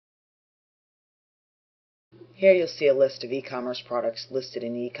Here you'll see a list of e-commerce products listed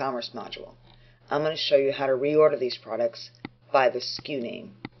in the e-commerce module. I'm going to show you how to reorder these products by the SKU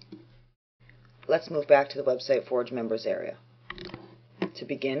name. Let's move back to the Website Forge members area. To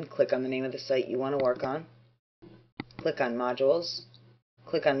begin, click on the name of the site you want to work on, click on Modules,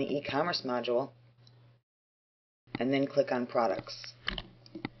 click on the e-commerce module, and then click on Products.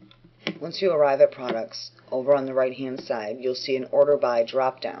 Once you arrive at Products, over on the right-hand side, you'll see an Order By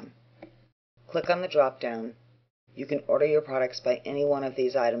drop-down. Click on the drop-down. You can order your products by any one of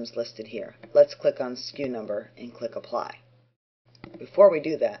these items listed here. Let's click on SKU number and click Apply. Before we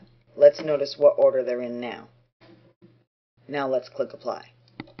do that, let's notice what order they're in now. Now let's click Apply.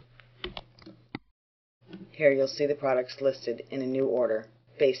 Here you'll see the products listed in a new order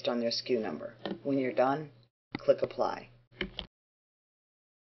based on their SKU number. When you're done, click Apply.